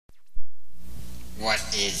What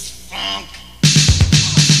is funk?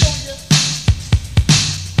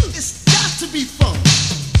 It's got to be funk.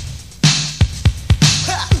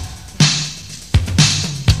 Ha!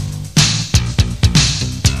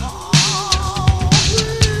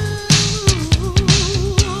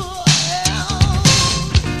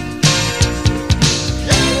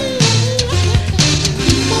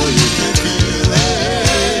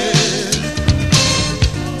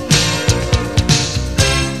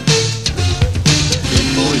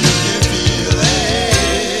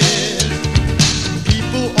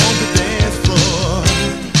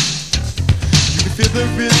 The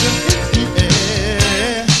rhythm in the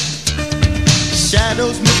air,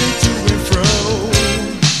 shadows moving to and fro.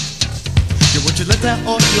 Yeah, won't you let that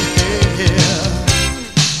on your hair?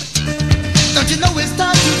 Don't you know it's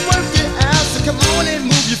time to work it out? So come on and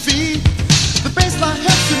move your feet. The bassline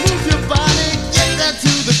helps you move your body, get that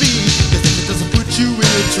to the beat. 'Cause if it doesn't put you in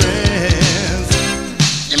a trance,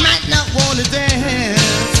 you might not wanna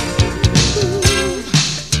dance. Ooh.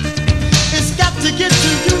 It's got to get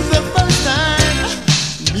to you the first time.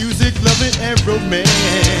 Music, loving, and romance.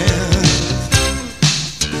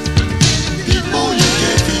 People, you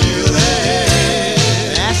can feel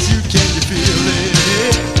it. Ask you, can you feel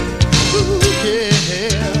it? Ooh,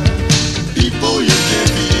 yeah. People, you can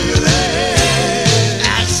feel it.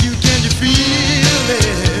 Ask you, can you feel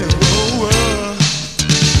it? Oh,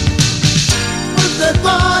 what's that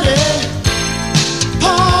party?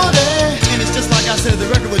 Party. And it's just like I said, the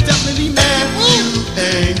record would definitely make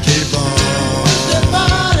N.Y.C.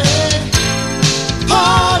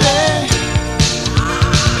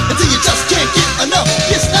 enough,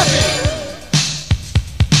 get snappy.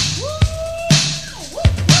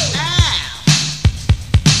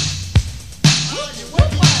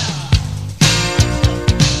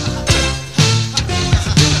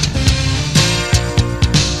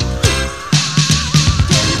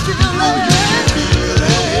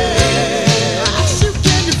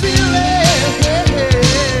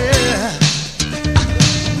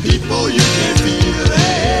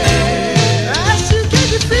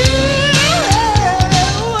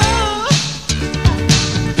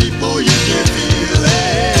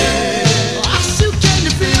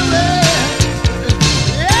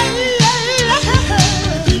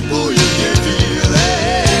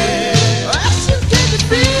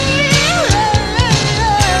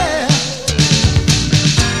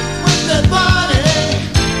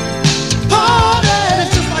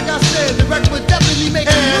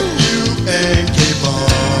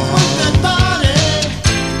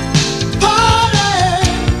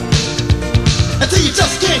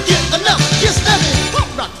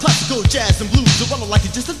 Jazz and blues, so I don't like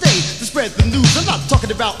it just today to spread the news. I'm not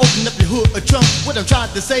talking about opening up your hood or trunk. What I'm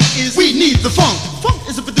trying to say is we need the funk. Funk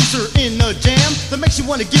is a producer in a jam that makes you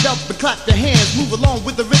want to get up and clap your hands, move along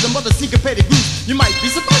with the rhythm of the syncopated groove. You might be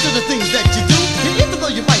surprised at the things that you do, and even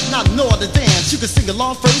though you might not know how to dance, you can sing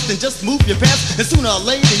along first and just move your pants, and sooner or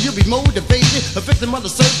later you'll be motivated, a victim of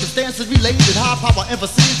the circumstances related, high power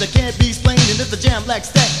emphasis that can't be explained, and if the jam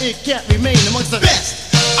lacks that, it can't remain amongst the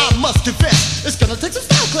best. I must confess, it's gonna take some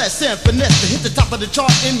style class and finesse to hit the top of the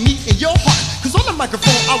chart and meet in your heart. Cause on the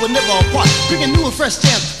microphone I will never apart, bringing new and fresh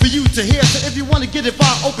jams for you to hear. So if you wanna get it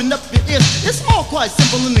far, open up your ears. It's all quite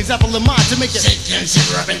simple, an example of mine to make it shake and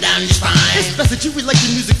shiver up and down your spine. It's best that you relate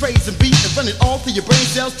your music, phrase, and beat, and run it all through your brain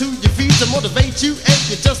cells to your feet to motivate you, and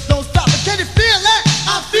you just don't stop. But can you feel it?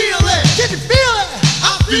 I feel it. Can you feel it?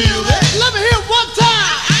 I feel it. Let me hear it one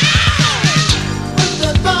time. With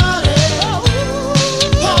the body.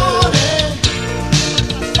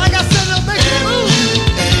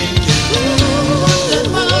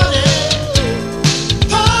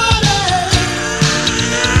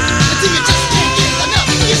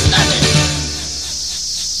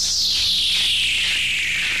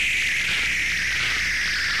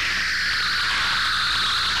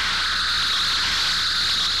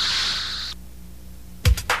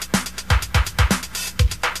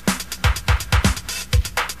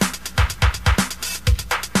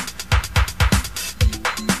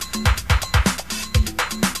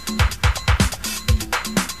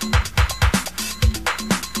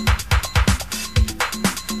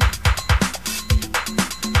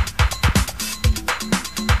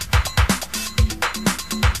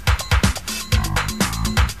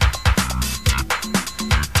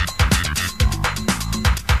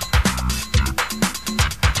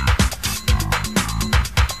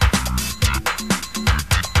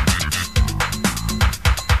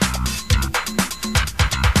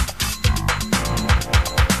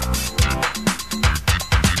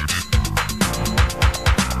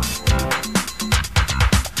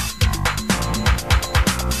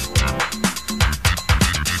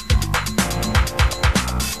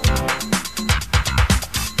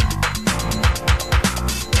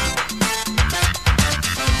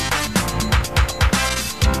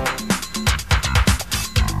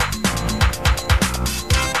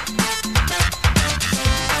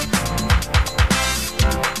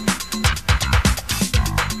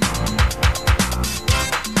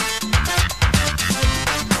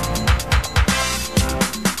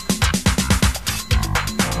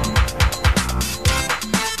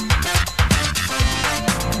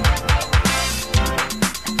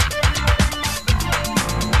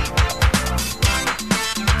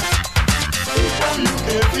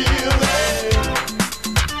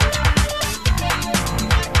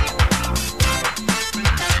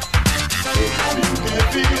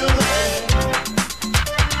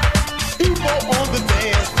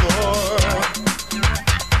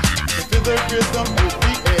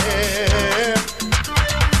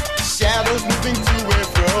 moving to and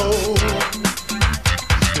fro.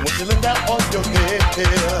 You want to look down on your head.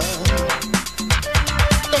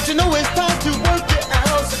 Don't you know it's time to work it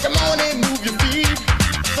out? So come on and move your feet.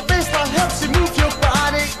 The bassline helps you move your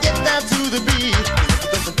body. Get down to the beat.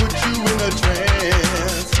 It doesn't put you in a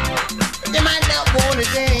trance. You might not want to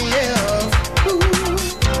dance. Ooh.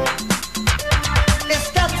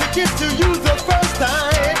 It's got to get to you the first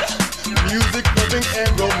time. Music, loving,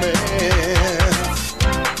 and romance.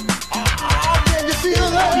 Oh, can you feel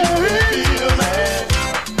it? Can you feel it?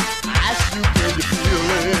 I shoot, can you feel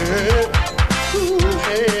it? Ooh,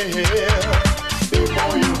 yeah.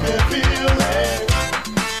 Before you can feel it.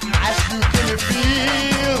 I shoot, can you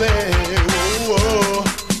feel it? Whoa, whoa.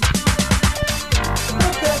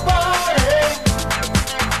 Put that body,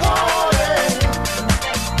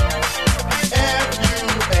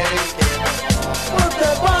 F-U-A-K. Put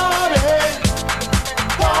that body,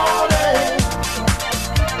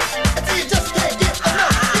 until you just can't get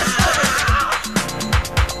enough.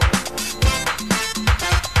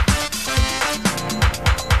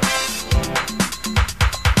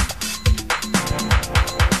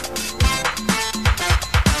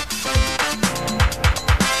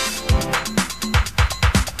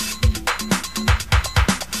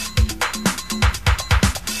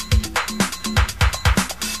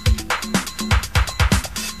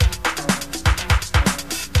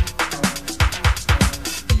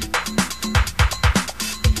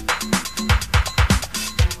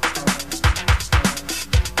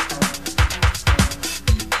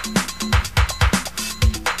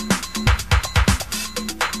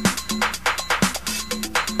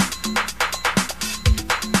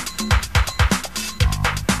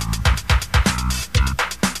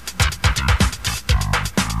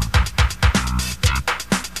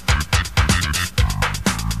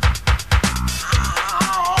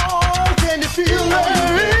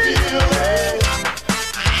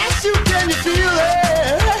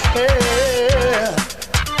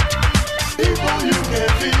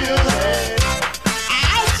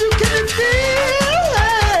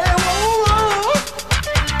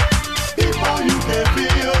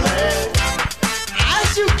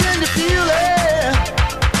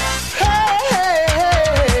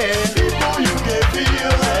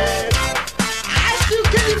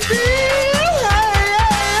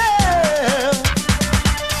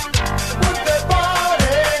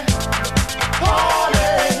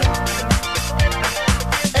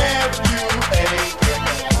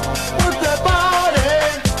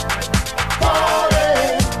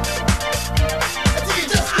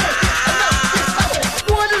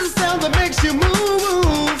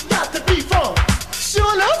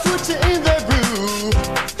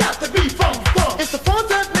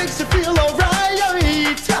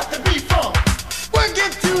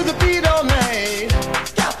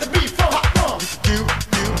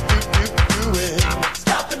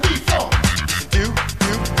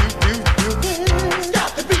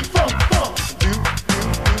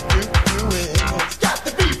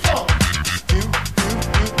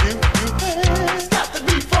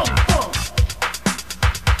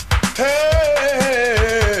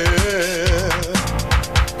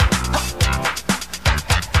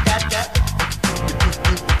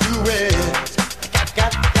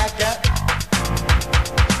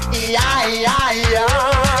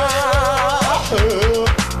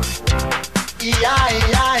 Yeah.